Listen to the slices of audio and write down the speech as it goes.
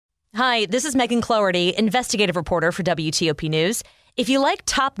Hi, this is Megan Cloherty, investigative reporter for WTOP News. If you like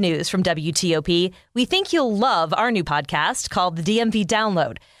top news from WTOP, we think you'll love our new podcast called The DMV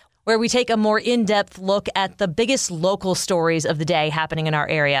Download, where we take a more in-depth look at the biggest local stories of the day happening in our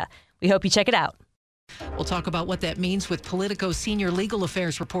area. We hope you check it out. We'll talk about what that means with Politico senior legal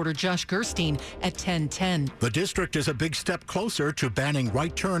affairs reporter Josh Gerstein at 10:10. The district is a big step closer to banning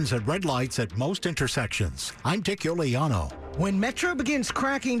right turns and red lights at most intersections. I'm Dick Iuliano. When Metro begins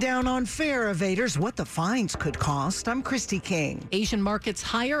cracking down on fare evaders, what the fines could cost. I'm Christy King. Asian markets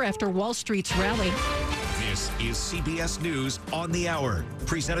higher after Wall Street's rally. This is CBS News on the Hour,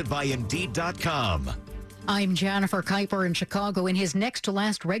 presented by Indeed.com. I'm Jennifer Kuiper in Chicago. In his next to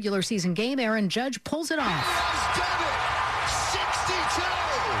last regular season game, Aaron Judge pulls it off. Has done it! 62!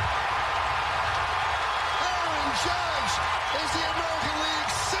 Aaron Judge is the American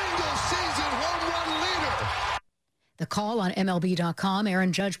League single-season home run leader. The call on MLB.com,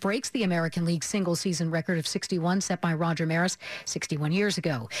 Aaron Judge breaks the American League single-season record of 61 set by Roger Maris 61 years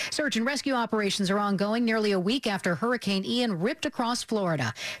ago. Search and rescue operations are ongoing nearly a week after Hurricane Ian ripped across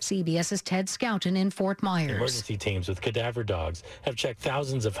Florida. CBS's Ted Scouten in Fort Myers. Emergency teams with cadaver dogs have checked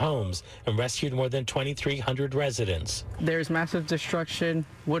thousands of homes and rescued more than 2,300 residents. There's massive destruction,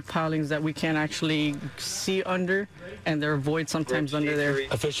 wood pilings that we can't actually see under, and there are voids sometimes under there.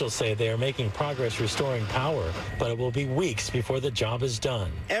 Officials say they are making progress restoring power, but it will be weeks before the job is done.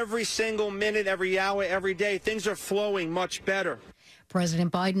 Every single minute, every hour, every day, things are flowing much better.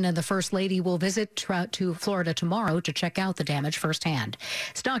 President Biden and the First Lady will visit to Florida tomorrow to check out the damage firsthand.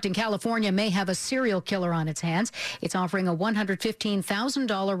 Stockton, California may have a serial killer on its hands. It's offering a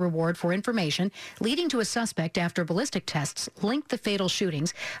 $115,000 reward for information leading to a suspect after ballistic tests linked the fatal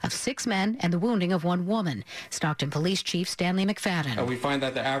shootings of 6 men and the wounding of 1 woman. Stockton Police Chief Stanley McFadden. We find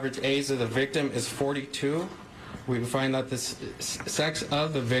that the average age of the victim is 42. We find that the sex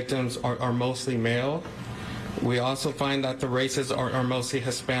of the victims are mostly male. We also find that the races are mostly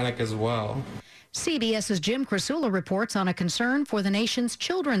Hispanic as well. CBS's Jim Krasula reports on a concern for the nation's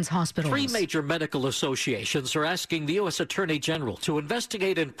children's hospitals. 3 major medical associations are asking the U.S. Attorney General to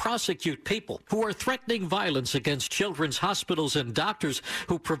investigate and prosecute people who are threatening violence against children's hospitals and doctors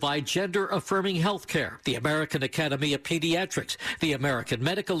who provide gender-affirming health care. The American Academy of Pediatrics, the American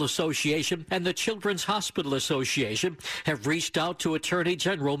Medical Association, and the Children's Hospital Association have reached out to Attorney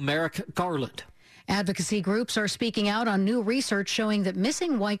General Merrick Garland. Advocacy groups are speaking out on new research showing that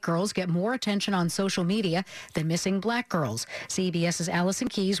missing white girls get more attention on social media than missing black girls. CBS's Allison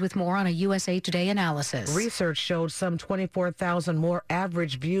Keyes with more on a USA Today analysis. Research showed some 24,000 more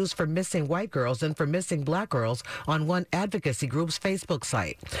average views for missing white girls than for missing black girls on one advocacy group's Facebook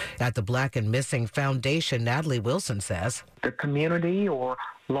site. At the Black and Missing Foundation, Natalie Wilson says, the community or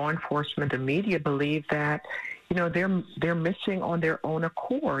law enforcement and media believe that they're missing on their own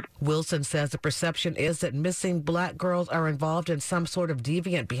accord. Wilson says the perception is that missing black girls are involved in some sort of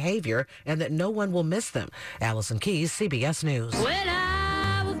deviant behavior and that no one will miss them. Allison Keyes, CBS News. When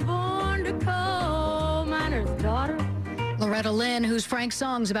I was born to coal miner's daughter. Loretta Lynn, whose frank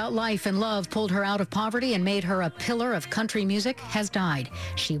songs about life and love pulled her out of poverty and made her a pillar of country music, has died.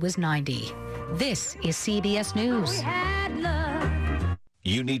 She was 90. This is CBS News.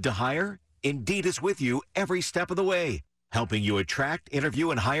 You need to hire? Indeed is with you every step of the way, helping you attract,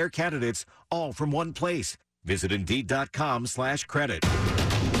 interview, and hire candidates all from one place. Visit Indeed.com/credit.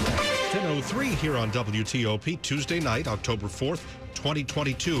 10:03 here on WTOP, Tuesday night, October 4th,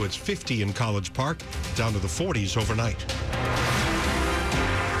 2022. It's 50 in College Park, down to the 40s overnight.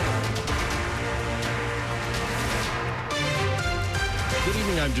 Good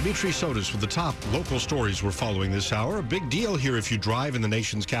evening, I'm Dimitri Sotis with the top local stories we're following this hour. A big deal here if you drive in the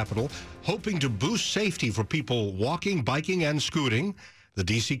nation's capital, hoping to boost safety for people walking, biking, and scooting. The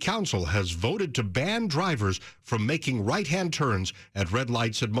D.C. Council has voted to ban drivers from making right-hand turns at red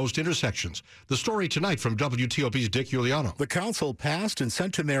lights at most intersections. The story tonight from WTOP's Dick Iuliano. The council passed and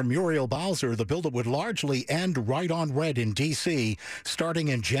sent to Mayor Muriel Bowser the bill that would largely end right on red in D.C. starting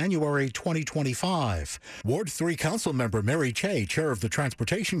in January 2025. Ward 3 Council member Mary Che, chair of the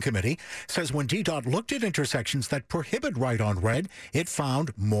Transportation Committee, says when DDOT looked at intersections that prohibit right on red, it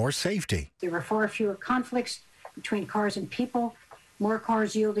found more safety. There were far fewer conflicts between cars and people, more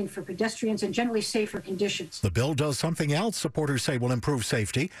cars yielding for pedestrians, and generally safer conditions. The bill does something else supporters say will improve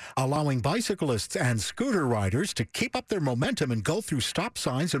safety, allowing bicyclists and scooter riders to keep up their momentum and go through stop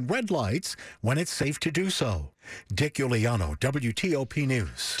signs and red lights when it's safe to do so. Dick Iuliano, WTOP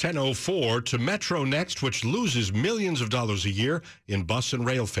News. 10:04 to Metro next, which loses millions of dollars a year in bus and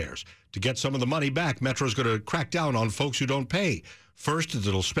rail fares. To get some of the money back, Metro's going to crack down on folks who don't pay. First,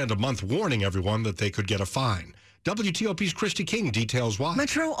 it'll spend a month warning everyone that they could get a fine. WTOP's Christy King details why.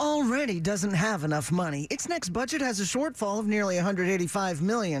 Metro already doesn't have enough money. Its next budget has a shortfall of nearly $185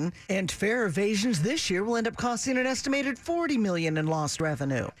 million, and fare evasions this year will end up costing an estimated $40 million in lost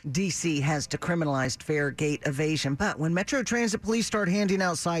revenue. D.C. has decriminalized fare gate evasion, but when Metro Transit Police start handing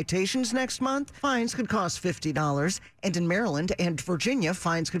out citations next month, fines could cost $50, and in Maryland and Virginia,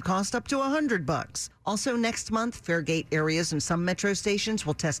 fines could cost up to $100. Also next month, fare gate areas in some Metro stations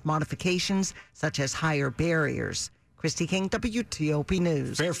will test modifications such as higher barriers. Christy King, WTOP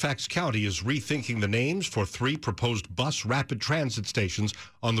News. Fairfax County is rethinking the names for 3 proposed bus rapid transit stations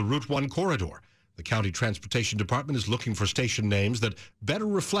on the Route 1 corridor. The County Transportation Department is looking for station names that better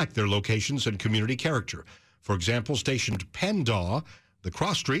reflect their locations and community character. For example, stationed Pendaw, the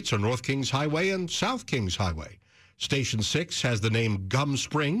cross streets are North Kings Highway and South Kings Highway. Station 6 has the name Gum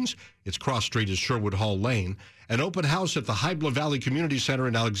Springs. Its cross street is Sherwood Hall Lane. An open house at the Hybla Valley Community Center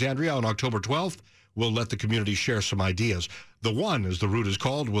in Alexandria on October 12th will let the community share some ideas. The One, as the route is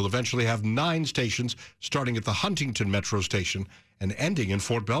called, will eventually have 9 stations, starting at the Huntington Metro Station and ending in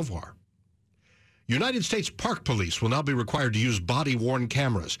Fort Belvoir. United States Park Police will now be required to use body-worn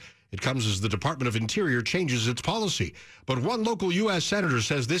cameras. It comes as the Department of Interior changes its policy. But one local U.S. senator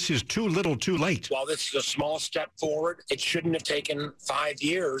says this is too little too late. While this is a small step forward, it shouldn't have taken 5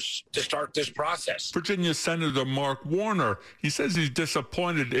 years to start this process. Virginia Senator Mark Warner, he says he's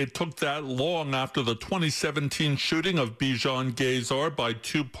disappointed it took that long after the 2017 shooting of Bijan Gazar by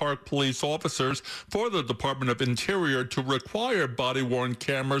 2 park police officers for the Department of Interior to require body-worn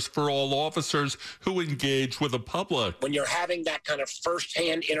cameras for all officers who engage with the public. When you're having that kind of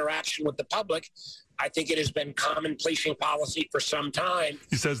first-hand interaction with the public, I think it has been common policing policy for some time.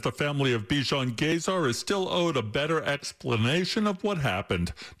 He says the family of Bijan Gazar is still owed a better explanation of what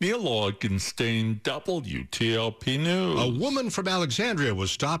happened. Neil Augenstein, WTOP News. A woman from Alexandria was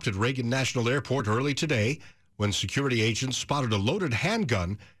stopped at Reagan National Airport early today when security agents spotted a loaded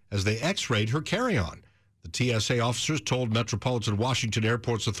handgun as they x-rayed her carry-on. The TSA officers told Metropolitan Washington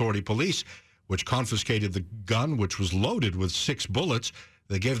Airports Authority Police, which confiscated the gun, which was loaded with 6 bullets.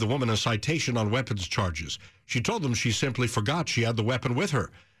 They gave the woman a citation on weapons charges. She told them she simply forgot she had the weapon with her.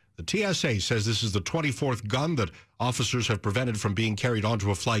 The TSA says this is the 24th gun that officers have prevented from being carried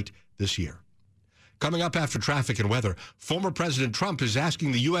onto a flight this year. Coming up after traffic and weather, former President Trump is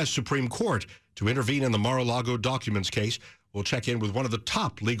asking the U.S. Supreme Court to intervene in the Mar-a-Lago documents case. We'll check in with one of the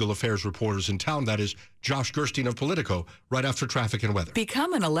top legal affairs reporters in town, that is Josh Gerstein of Politico, right after traffic and weather.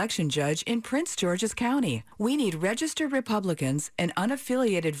 Become an election judge in Prince George's County. We need registered Republicans and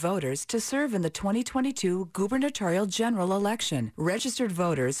unaffiliated voters to serve in the 2022 gubernatorial general election. Registered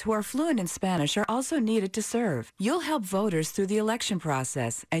voters who are fluent in Spanish are also needed to serve. You'll help voters through the election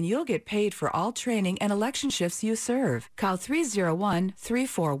process, and you'll get paid for all training and election shifts you serve. Call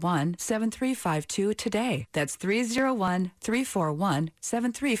 301-341-7352 today. That's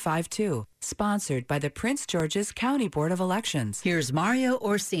 301-341-7352. Sponsored by the Prince George's County Board of Elections. Here's Mario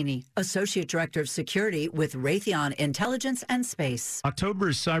Orsini, Associate Director of Security with Raytheon Intelligence and Space. October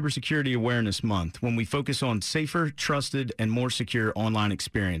is Cybersecurity Awareness Month, when we focus on safer, trusted, and more secure online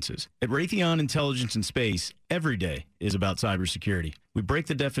experiences. At Raytheon Intelligence and Space, every day is about cybersecurity. We break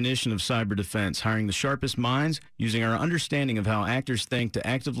the definition of cyber defense, hiring the sharpest minds, using our understanding of how actors think to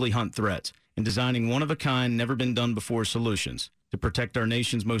actively hunt threats, and designing one-of-a-kind, never-been-done-before solutions to protect our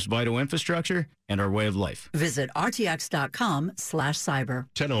nation's most vital infrastructure and our way of life. Visit rtx.com/cyber.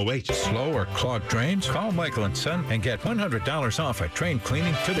 10:08. Slow or clogged drains? Call Michael & Son and get $100 off a drain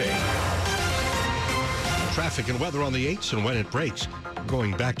cleaning today. Traffic and weather on the 8s and when it breaks.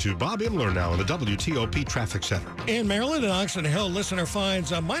 Going back to Bob Imler now in the WTOP Traffic Center. In Maryland and Oxon Hill, listener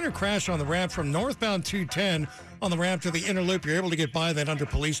finds a minor crash on the ramp from northbound 210 on the ramp to the inner loop. You're able to get by that under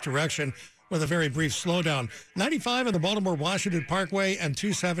police direction with a very brief slowdown. 95 on the Baltimore-Washington Parkway and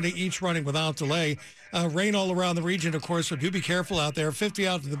 270 each running without delay. Rain all around the region, of course, so do be careful out there. 50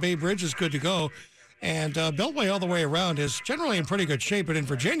 out to the Bay Bridge is good to go. And Beltway all the way around is generally in pretty good shape. But in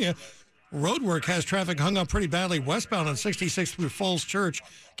Virginia, roadwork has traffic hung up pretty badly westbound on 66 through Falls Church,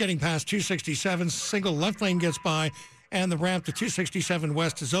 getting past 267. Single left lane gets by, and the ramp to 267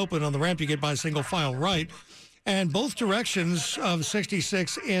 west is open. On the ramp, you get by single file right. And both directions of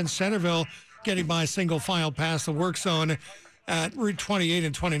 66 in Centerville getting by single file past the work zone at Route 28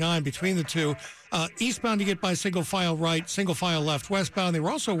 and 29 between the two. Eastbound, you get by single file right, single file left. Westbound, they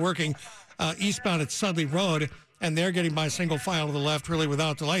were also working eastbound at Sudley Road, and they're getting by single file to the left really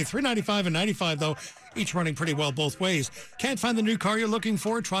without delay. 395 and 95, though, each running pretty well both ways. Can't find the new car you're looking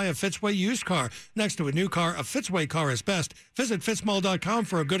for? Try a Fitzway used car. Next to a new car, a Fitzway car is best. Visit fitzmall.com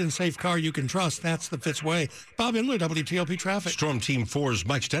for a good and safe car you can trust. That's the Fitzway. Bob Inler, WTOP Traffic. Storm Team 4's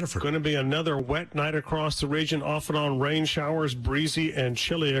Mike Stennifer. Going to be another wet night across the region, off and on rain showers, breezy and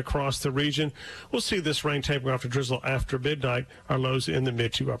chilly across the region. We'll see this rain tapering off to drizzle after midnight. Our lows in the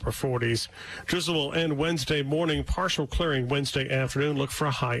mid to upper 40s. Drizzle will end Wednesday morning, partial clearing Wednesday afternoon. Look for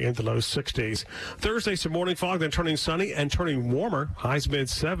a high in the low 60s. Thursday, some morning fog, then turning sunny and turning warmer. Highs mid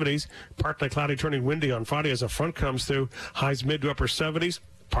 70s. Partly cloudy, turning windy on Friday as a front comes through. Highs mid to upper 70s.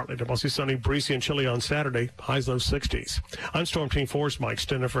 Partly to mostly sunny, breezy and chilly on Saturday. Highs low 60s. I'm Storm Team 4's Mike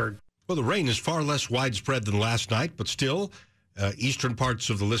Stennifer. Well, the rain is far less widespread than last night, but still, eastern parts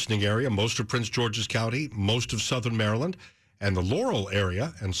of the listening area, most of Prince George's County, most of southern Maryland, and the Laurel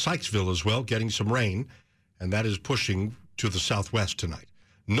area and Sykesville as well, getting some rain, and that is pushing to the southwest tonight.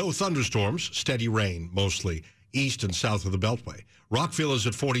 No thunderstorms, steady rain mostly east and south of the Beltway. Rockville is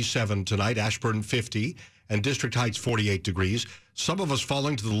at 47 tonight, Ashburn 50, and District Heights 48 degrees. Some of us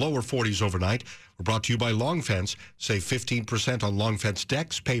falling to the lower 40s overnight. We're brought to you by Long Fence. Save 15% on Long Fence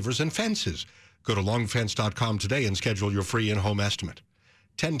decks, pavers, and fences. Go to longfence.com today and schedule your free in-home estimate.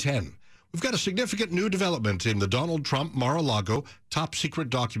 10:10. We've got a significant new development in the Donald Trump Mar-a-Lago top secret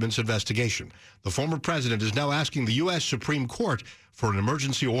documents investigation. The former president is now asking the U.S. Supreme Court for an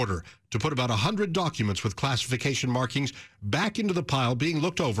emergency order to put about 100 documents with classification markings back into the pile being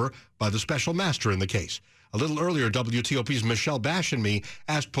looked over by the special master in the case. A little earlier, WTOP's Michelle Bash and me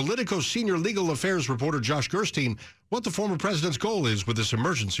asked Politico senior legal affairs reporter Josh Gerstein what the former president's goal is with this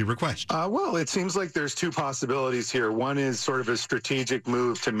emergency request. Well, it seems like there's two possibilities here. One is sort of a strategic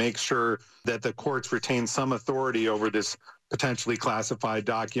move to make sure that the courts retain some authority over this potentially classified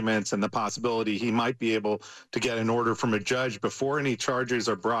documents and the possibility he might be able to get an order from a judge before any charges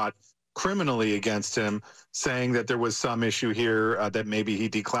are brought criminally against him, saying that there was some issue here that maybe he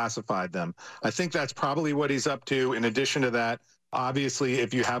declassified them. I think that's probably what he's up to. In addition to that, obviously,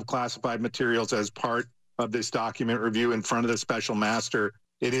 if you have classified materials as part of this document review in front of the special master,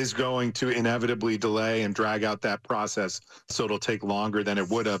 it is going to inevitably delay and drag out that process. So it'll take longer than it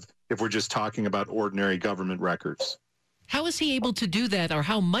would have if we're just talking about ordinary government records. How is he able to do that, or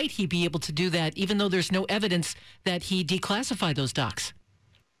how might he be able to do that, even though there's no evidence that he declassified those docs?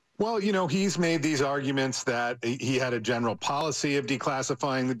 Well, you know, he's made these arguments that he had a general policy of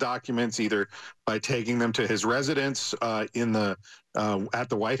declassifying the documents, either by taking them to his residence at the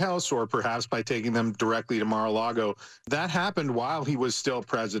White House, or perhaps by taking them directly to Mar-a-Lago. That happened while he was still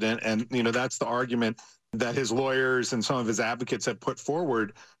president, and you know that's the argument that his lawyers and some of his advocates have put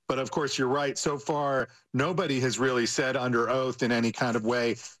forward. But of course, you're right. So far, nobody has really said under oath in any kind of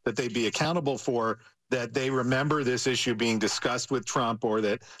way that they'd be accountable for that they remember this issue being discussed with Trump, or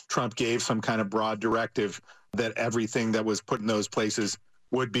that Trump gave some kind of broad directive that everything that was put in those places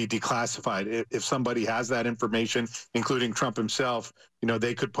would be declassified. If somebody has that information, including Trump himself, you know,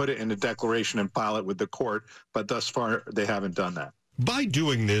 they could put it in a declaration and file it with the court. But thus far, they haven't done that. By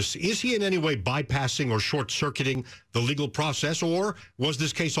doing this, is he in any way bypassing or short-circuiting the legal process, or was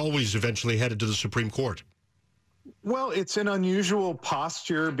this case always eventually headed to the Supreme Court? Well, it's an unusual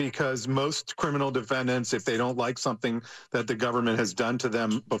posture because most criminal defendants, if they don't like something that the government has done to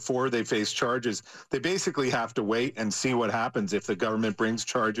them before they face charges, they basically have to wait and see what happens. If the government brings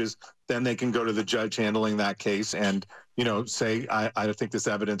charges, then they can go to the judge handling that case and, you know, say, I think this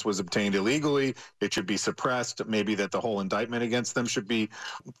evidence was obtained illegally. It should be suppressed. Maybe that the whole indictment against them should be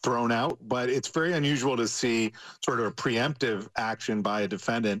thrown out. But it's very unusual to see sort of a preemptive action by a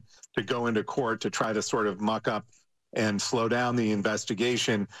defendant to go into court to try to sort of muck up and slow down the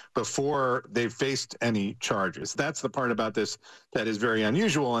investigation before they've faced any charges. That's the part about this that is very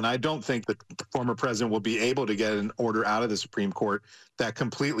unusual, and I don't think that the former president will be able to get an order out of the Supreme Court that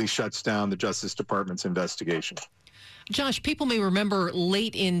completely shuts down the Justice Department's investigation. Josh, people may remember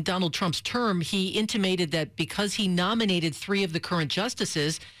late in Donald Trump's term, he intimated that because he nominated 3 of the current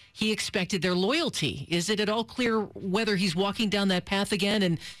justices, he expected their loyalty. Is it at all clear whether he's walking down that path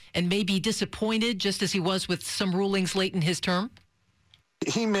again and may be disappointed, just as he was with some rulings late in his term?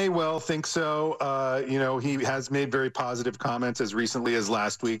 He may well think so. You know, he has made very positive comments as recently as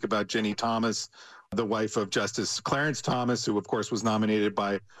last week about Ginny Thomas, the wife of Justice Clarence Thomas, who, of course, was nominated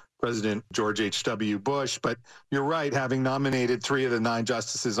by President George H.W. Bush. But you're right, having nominated 3 of the 9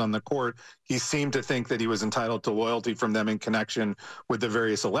 justices on the court, he seemed to think that he was entitled to loyalty from them in connection with the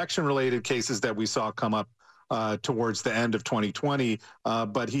various election-related cases that we saw come up towards the end of 2020.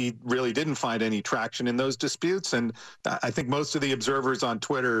 But he really didn't find any traction in those disputes. And I think most of the observers on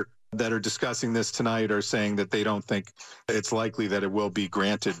Twitter that are discussing this tonight are saying that they don't think it's likely that it will be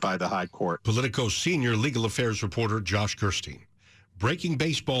granted by the High Court. Politico senior legal affairs reporter Josh Gerstein. Breaking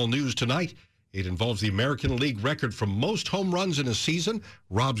baseball news tonight. It involves the American League record for most home runs in a season.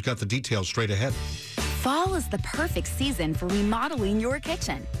 Rob's got the details straight ahead. Fall is the perfect season for remodeling your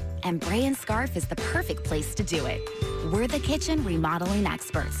kitchen, and Bray & Scarf is the perfect place to do it. We're the kitchen remodeling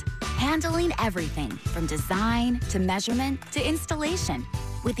experts, handling everything from design to measurement to installation,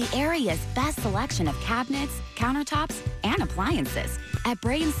 with the area's best selection of cabinets, countertops, and appliances. At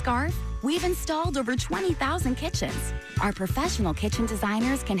Bray & Scarf, we've installed over 20,000 kitchens. Our professional kitchen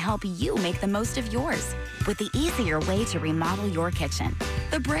designers can help you make the most of yours with the easier way to remodel your kitchen,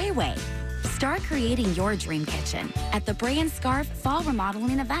 the Bray way. Start creating your dream kitchen at the Bray & Scarf Fall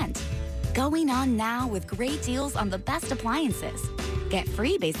Remodeling event. Going on now with great deals on the best appliances. Get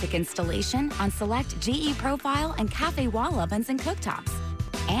free basic installation on select GE Profile and Cafe wall ovens and cooktops.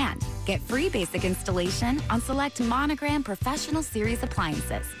 And get free basic installation on select Monogram Professional Series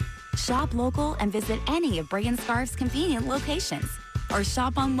appliances. Shop local and visit any of Bray & Scarf's convenient locations. Or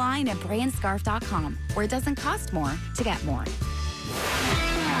shop online at brayandscarf.com, where it doesn't cost more to get more.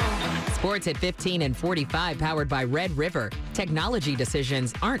 Sports at 15 and 45, powered by Red River. Technology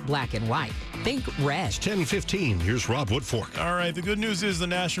decisions aren't black and white. Think red. It's 10:15. Here's Rob Woodfork. All right, the good news is the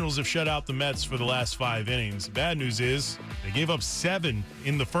Nationals have shut out the Mets for the last 5 innings. The bad news is they gave up 7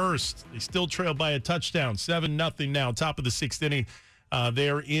 in the first. They still trailed by a touchdown, 7-0 now, top of the 6th inning.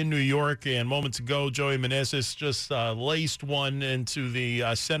 They're in New York, and moments ago, Joey Meneses just laced one into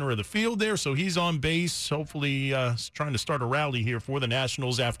the center of the field there, so he's on base, hopefully trying to start a rally here for the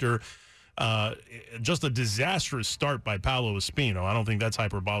Nationals after just a disastrous start by Paolo Espino. I don't think that's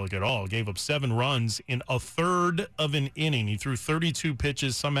hyperbolic at all. Gave up 7 runs in a third of an inning. He threw 32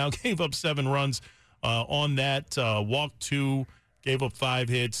 pitches, somehow gave up 7 runs on that, walked 2, gave up 5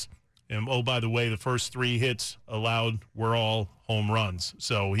 hits. And, oh, by the way, the first 3 hits allowed were all home runs.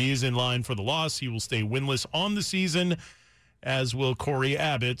 So he is in line for the loss. He will stay winless on the season, as will Corey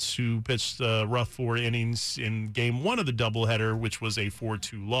Abbott, who pitched rough 4 innings in Game 1 of the doubleheader, which was a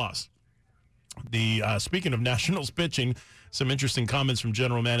 4-2 loss. Speaking of Nationals pitching, some interesting comments from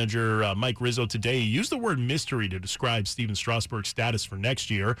General Manager Mike Rizzo today. He used the word mystery to describe Steven Strasburg's status for next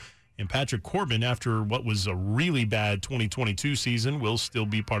year. And Patrick Corbin, after what was a really bad 2022 season, will still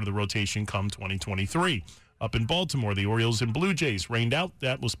be part of the rotation come 2023. Up in Baltimore, the Orioles and Blue Jays rained out.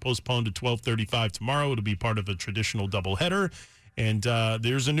 That was postponed to 12:35 tomorrow. It'll be part of a traditional doubleheader. And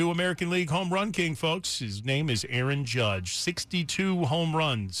there's a new American League home run king, folks. His name is Aaron Judge. 62 home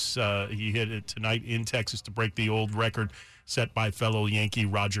runs. He hit it tonight in Texas to break the old record set by fellow Yankee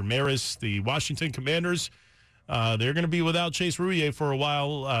Roger Maris. The Washington Commanders, they're going to be without Chase Rouillet for a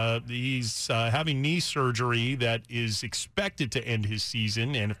while. He's having knee surgery that is expected to end his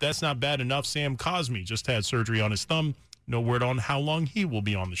season. And if that's not bad enough, Sam Cosmi just had surgery on his thumb. No word on how long he will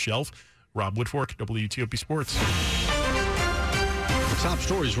be on the shelf. Rob Woodfork, WTOP Sports. The top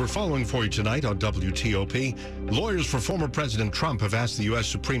stories we're following for you tonight on WTOP. Lawyers for former President Trump have asked the U.S.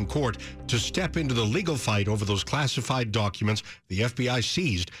 Supreme Court to step into the legal fight over those classified documents the FBI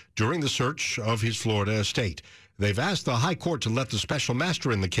seized during the search of his Florida estate. They've asked the High Court to let the special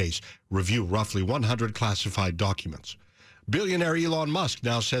master in the case review roughly 100 classified documents. Billionaire Elon Musk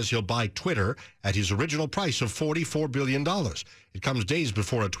now says he'll buy Twitter at his original price of $44 billion. It comes days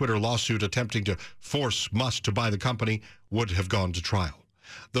before a Twitter lawsuit attempting to force Musk to buy the company would have gone to trial.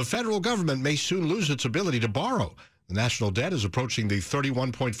 The federal government may soon lose its ability to borrow. The national debt is approaching the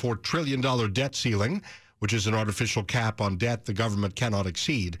 $31.4 trillion debt ceiling, which is an artificial cap on debt the government cannot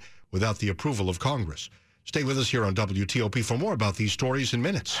exceed without the approval of Congress. Stay with us here on WTOP for more about these stories in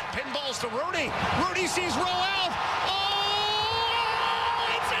minutes. Pinballs to Rooney. Rooney sees roll out.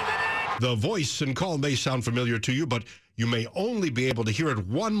 The voice and call may sound familiar to you, but you may only be able to hear it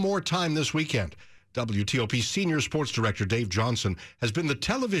one more time this weekend. WTOP Senior Sports Director Dave Johnson has been the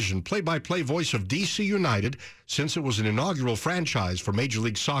television play-by-play voice of DC United since it was an inaugural franchise for Major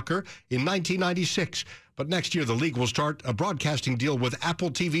League Soccer in 1996. But next year, the league will start a broadcasting deal with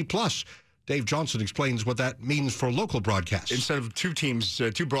Apple TV+. Dave Johnson explains what that means for local broadcasts. Instead of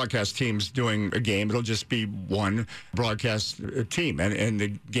two broadcast teams doing a game, it'll just be one broadcast team. And the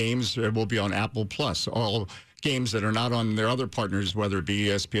games will be on Apple Plus. All games that are not on their other partners, whether it be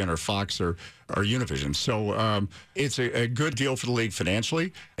ESPN or Fox or Univision. So it's a good deal for the league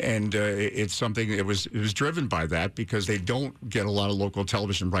financially, and it's something that was driven by that because they don't get a lot of local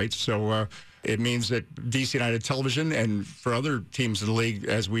television rights. So it means that DC United Television and for other teams in the league,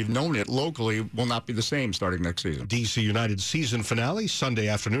 as we've known it locally, will not be the same starting next season. DC United season finale Sunday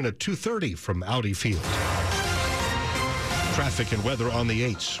afternoon at 2:30 from Audi Field. Traffic and weather on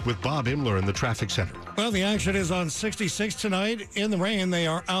the 8s with Bob Imler in the traffic center. Well, the action is on 66 tonight. In the rain, they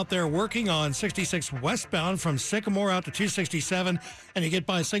are out there working on 66 westbound from Sycamore out to 267, and you get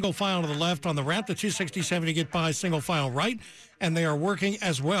by single file to the left. On the ramp to 267, you get by single file right, and they are working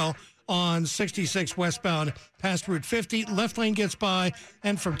as well on 66 westbound past Route 50. Left lane gets by,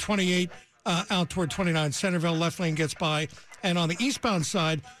 and from 28 out toward 29 Centerville, left lane gets by. And on the eastbound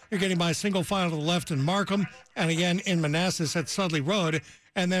side, you're getting by single file to the left in Markham, and again in Manassas at Sudley Road,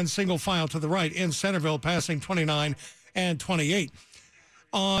 and then single file to the right in Centerville, passing 29 and 28.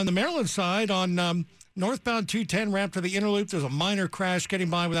 On the Maryland side, on northbound 210 ramp to the inner loop, there's a minor crash getting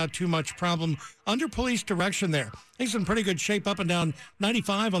by without too much problem under police direction there. Things in pretty good shape up and down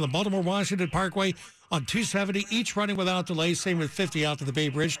 95 on the Baltimore-Washington Parkway, on 270, each running without delay. Same with 50 out to the Bay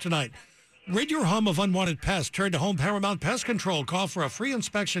Bridge tonight. Rid your home of unwanted pests. Turn to Home Paramount Pest Control. Call for a free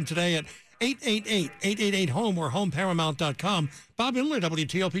inspection today at 888-888-HOME or homeparamount.com. Bob Imler,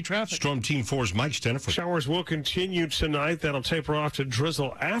 WTOP Traffic. Storm Team 4's Mike Steniford. Showers will continue tonight. That'll taper off to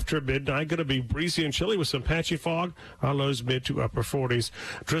drizzle after midnight. Going to be breezy and chilly with some patchy fog. Our lows mid to upper 40s.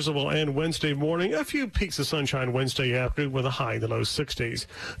 Drizzle will end Wednesday morning. A few peaks of sunshine Wednesday afternoon with a high in the low 60s.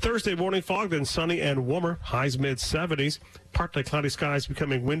 Thursday morning fog, then sunny and warmer. Highs mid 70s. Partly cloudy skies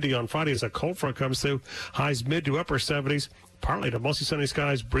becoming windy on Friday as a cold front comes through. Highs mid to upper 70s. Partly to mostly sunny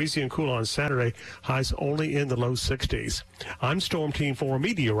skies, breezy and cool on Saturday. Highs only in the low 60s. I'm Storm Team 4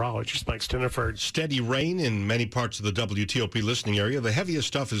 meteorologist Mike Steniford. Steady rain in many parts of the WTOP listening area. The heaviest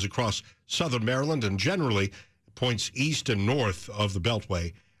stuff is across southern Maryland and generally points east and north of the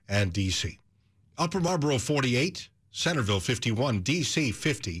Beltway and D.C. Upper Marlboro 48, Centerville 51, D.C.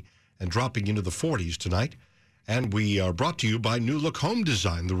 50, and dropping into the 40s tonight. And we are brought to you by New Look Home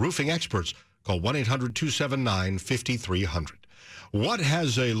Design, the roofing experts. Call 1-800-279-5300. What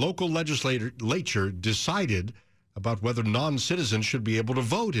has a local legislature decided about whether non-citizens should be able to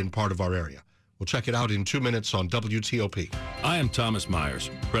vote in part of our area? We'll check it out in 2 minutes on WTOP. I am Thomas Myers,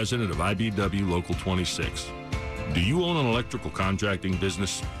 president of IBEW Local 26. Do you own an electrical contracting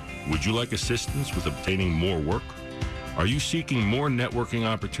business? Would you like assistance with obtaining more work? Are you seeking more networking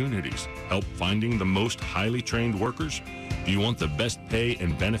opportunities? Help finding the most highly trained workers? Do you want the best pay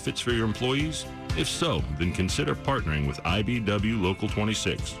and benefits for your employees? If so, then consider partnering with IBEW Local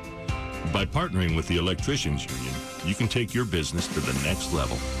 26. By partnering with the Electricians Union, you can take your business to the next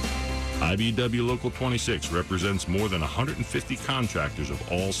level. IBEW Local 26 represents more than 150 contractors of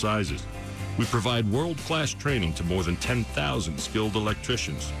all sizes. We provide world-class training to more than 10,000 skilled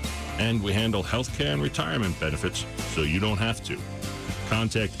electricians. And we handle healthcare and retirement benefits so you don't have to.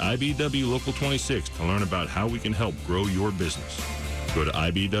 Contact IBEW Local 26 to learn about how we can help grow your business. Go to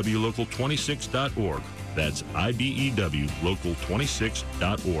IBEWLocal26.org. That's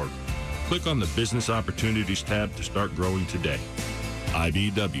IBEWLocal26.org. Click on the Business Opportunities tab to start growing today.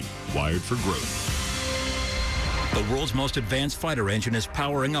 IBEW, wired for growth. The world's most advanced fighter engine is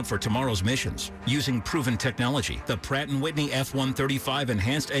powering up for tomorrow's missions. Using proven technology, the Pratt & Whitney F135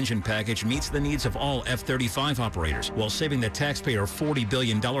 Enhanced Engine Package meets the needs of all F-35 operators while saving the taxpayer $40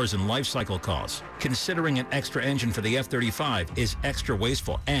 billion in life cycle costs. Considering an extra engine for the F-35 is extra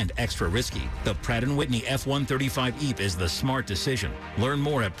wasteful and extra risky. The Pratt & Whitney F135 EAP is the smart decision. Learn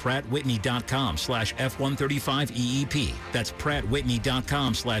more at prattwhitney.com/F135EEP. That's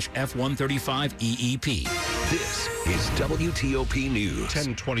prattwhitney.com/F135EEP. This is WTOP News.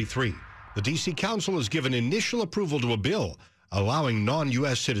 1023. The D.C. Council has given initial approval to a bill allowing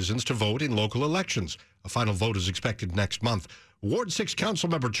non-U.S. citizens to vote in local elections. A final vote is expected next month. Ward 6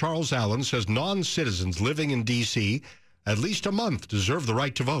 Councilmember Charles Allen says non-citizens living in D.C. at least a month deserve the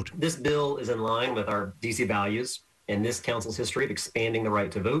right to vote. This bill is in line with our D.C. values and this council's history of expanding the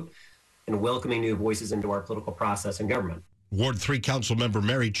right to vote and welcoming new voices into our political process and government. Ward 3 Councilmember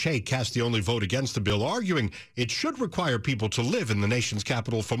Mary Che cast the only vote against the bill, arguing it should require people to live in the nation's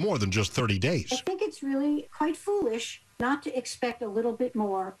capital for more than just 30 days. I think it's really quite foolish not to expect a little bit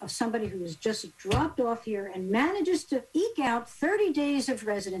more of somebody who is just dropped off here and manages to eke out 30 days of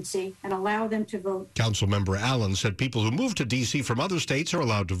residency and allow them to vote. Councilmember Allen said people who move to D.C. from other states are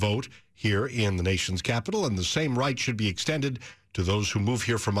allowed to vote here in the nation's capital, and the same right should be extended to those who move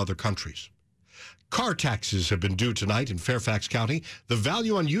here from other countries. Car taxes have been due tonight in Fairfax County. The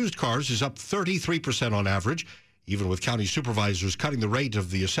value on used cars is up 33% on average. Even with county supervisors cutting the rate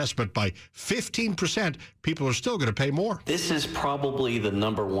of the assessment by 15%, people are still going to pay more. This is probably the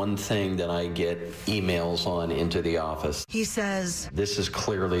number one thing that I get emails on into the office. He says this is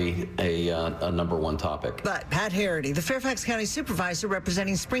clearly a number one topic. But Pat Harity, the Fairfax County supervisor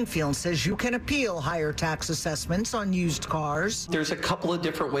representing Springfield, says you can appeal higher tax assessments on used cars. There's a couple of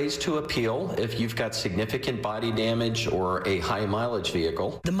different ways to appeal if you've got significant body damage or a high mileage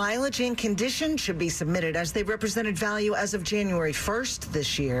vehicle. The mileage and condition should be submitted as they represented value as of January 1st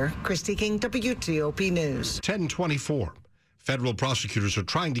this year. Christy King, WTOP News. 1024. Federal prosecutors are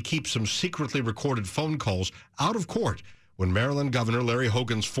trying to keep some secretly recorded phone calls out of court when Maryland Governor Larry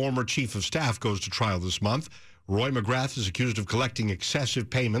Hogan's former chief of staff goes to trial this month. Roy McGrath is accused of collecting excessive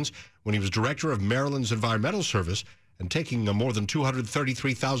payments when he was director of Maryland's Environmental Service and taking a more than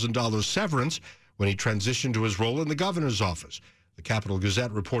 $233,000 severance when he transitioned to his role in the governor's office. The Capital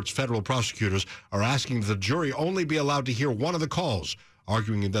Gazette reports federal prosecutors are asking that the jury only be allowed to hear one of the calls,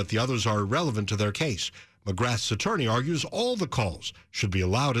 arguing that the others are irrelevant to their case. McGrath's attorney argues all the calls should be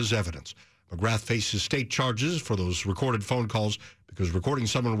allowed as evidence. McGrath faces state charges for those recorded phone calls because recording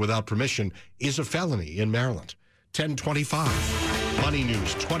someone without permission is a felony in Maryland. 1025. Money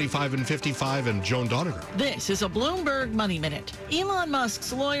News, 25 and 55, and Joan Doniger. This is a Bloomberg Money Minute. Elon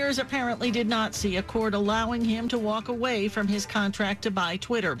Musk's lawyers apparently did not see a court allowing him to walk away from his contract to buy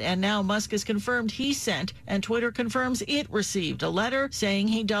Twitter. And now Musk has confirmed he sent, and Twitter confirms it received a letter saying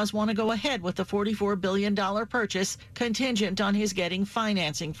he does want to go ahead with the $44 billion purchase, contingent on his getting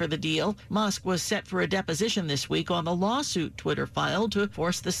financing for the deal. Musk was set for a deposition this week on the lawsuit Twitter filed to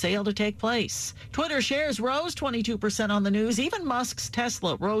force the sale to take place. Twitter shares rose 22% on the news. Even Musk's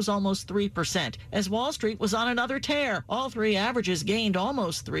Tesla rose almost 3% as Wall Street was on another tear. All three averages gained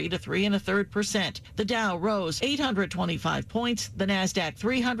almost 3 to 3 1/3%. The Dow rose 825 points, the Nasdaq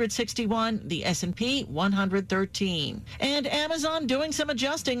 361, the S&P 113. And Amazon doing some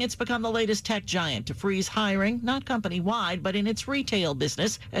adjusting. It's become the latest tech giant to freeze hiring, not company-wide, but in its retail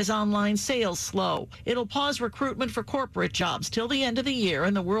business as online sales slow. It'll pause recruitment for corporate jobs till the end of the year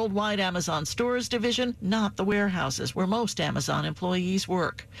in the worldwide Amazon stores division, not the warehouses where most Amazon employees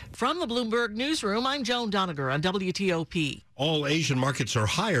work. From the Bloomberg Newsroom, I'm Joan Doniger on WTOP. All Asian markets are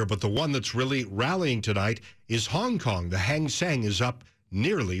higher, but the one that's really rallying tonight is Hong Kong. The Hang Seng is up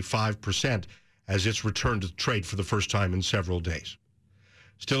nearly 5% as it's returned to trade for the first time in several days.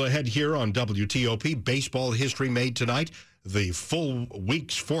 Still ahead here on WTOP, baseball history made tonight. The full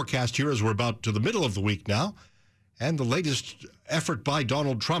week's forecast here as we're about to the middle of the week now. And the latest effort by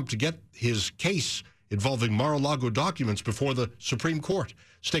Donald Trump to get his case involving Mar-a-Lago documents before the Supreme Court.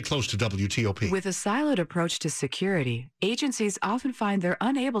 Stay close to WTOP. With a siloed approach to security, agencies often find they're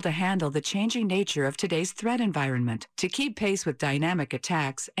unable to handle the changing nature of today's threat environment. To keep pace with dynamic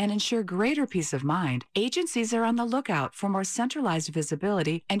attacks and ensure greater peace of mind, agencies are on the lookout for more centralized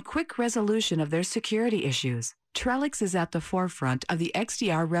visibility and quick resolution of their security issues. Trellix is at the forefront of the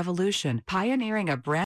XDR revolution, pioneering a brand